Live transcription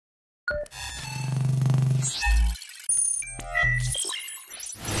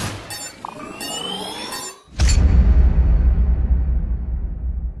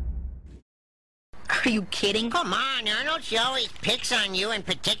you kidding? Come on, Arnold. She always picks on you in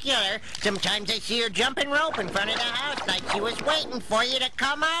particular. Sometimes I see her jumping rope in front of the house like she was waiting for you to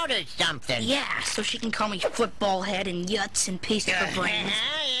come out or something. Yeah, so she can call me football head and yuts and paste her brains.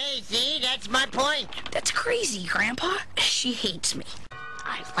 Hey, see, that's my point. That's crazy, Grandpa. She hates me.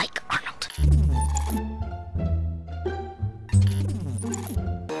 I like Arnold.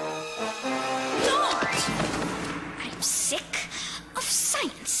 I'm sick of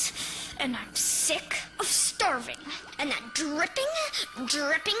science, and I'm sick of starving, and that dripping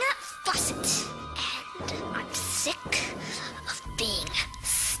faucet. And I'm sick of being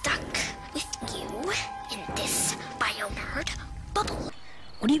stuck with you in this bio-nerd bubble.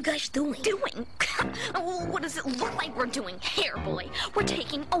 What are you guys doing? Doing? What does it look like we're doing? Here, boy, we're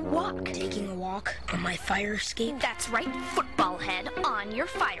taking a walk. Taking a walk on my fire escape? That's right, football head, on your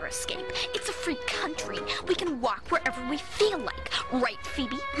fire escape. It's a free country. We can walk wherever we feel like. Right,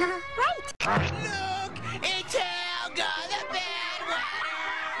 Phoebe? Right. Look, it's Helga, the bad one.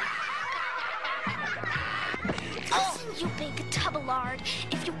 Oh, you big tubalard.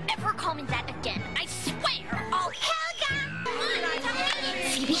 If you ever call me that again, I swear I'll... Helga!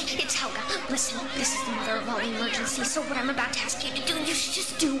 Phoebe, it's Helga. Listen, this is the mother of all emergencies, so what I'm about to ask you to do, you should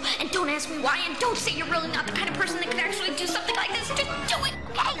just do, and don't ask me why, and don't say you're really not the kind of person that could actually do something like this. Just do it,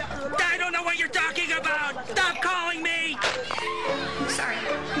 okay? I don't know what you're talking about! Stop calling me! I'm sorry.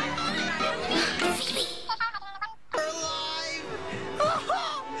 Phoebe. You're alive!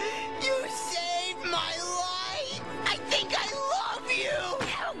 Oh, you saved my life! I think I love you!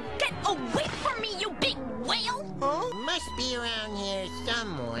 Oh, get away from me, you big whale! Oh, must be around here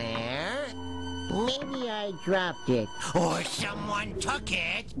somewhere. Maybe I dropped it. Or someone took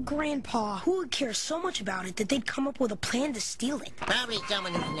it. Grandpa, who would care so much about it that they'd come up with a plan to steal it? Probably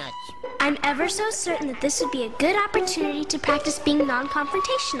someone who's nuts. I'm ever so certain that this would be a good opportunity to practice being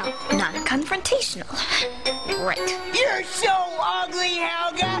non-confrontational. Non-confrontational. Right. You're so ugly,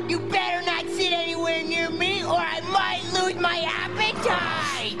 Helga! You better not sit anywhere near me or I might lose my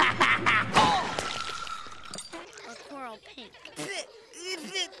appetite! A coral pink.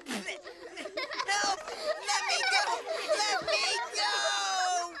 Help! Let me go! Let me go!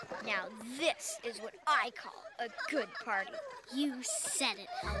 Now this is what I call a good party. You said it,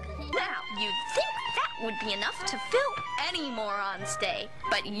 Helga. Now, you'd think that would be enough to fill any moron's day.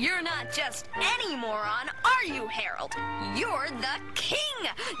 But you're not just any moron, are you, Harold? You're the king!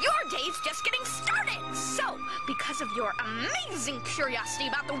 Your day's just getting started! So, because of your amazing curiosity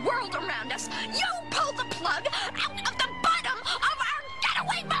about the world around us, you pulled the plug out of the bottom of our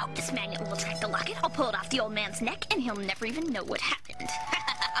getaway boat! This magnet will attract the locket, I'll pull it off the old man's neck, and he'll never even know what happened.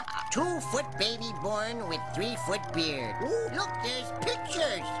 2-foot baby born with 3-foot beard. Ooh, look, there's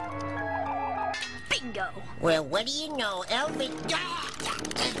pictures. Bingo! Well, what do you know, Elvis?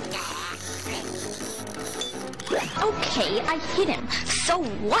 Okay, I hit him. So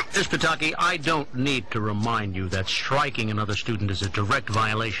what? Miss Pataki, I don't need to remind you that striking another student is a direct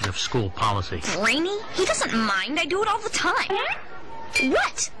violation of school policy. Brainy? He doesn't mind. I do it all the time.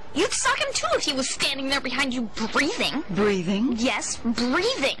 What? You'd suck him too if he was standing there behind you breathing. Breathing? Yes,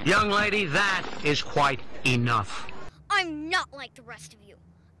 breathing. Young lady, that is quite enough. I'm not like the rest of you.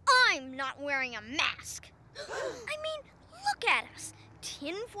 I'm not wearing a mask. I mean, look at us.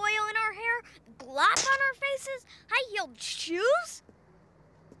 Tinfoil in our hair, glass on our faces, high-heeled shoes.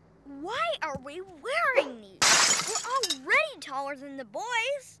 Why are we wearing these? We're already taller than the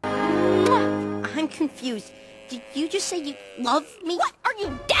boys. I'm confused. Did you just say you love me? What? Are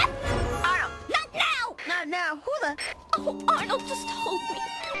you deaf? Arnold, not now! Not now. Who the? Oh, Arnold just told me.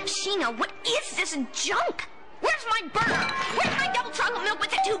 Sheena, what is this junk? Where's my burger? Where's my double chocolate milk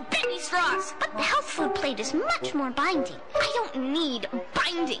with the 2 baby straws? But the health food plate is much more binding. I don't need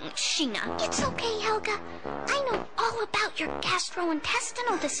binding, Sheena. It's okay, Helga. I know all about your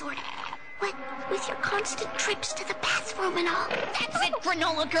gastrointestinal disorder. What with your constant trips to the bathroom and all. That's it,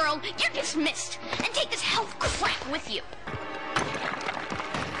 granola girl. You're dismissed. And take this health crap with you.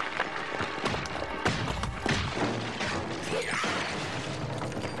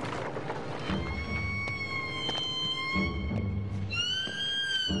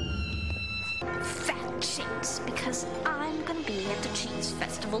 Fat chicks, because I'm gonna be at the cheese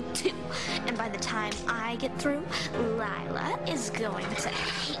festival too. And by the time I get through, Lila is going to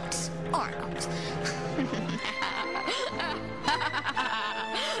hate Arnold.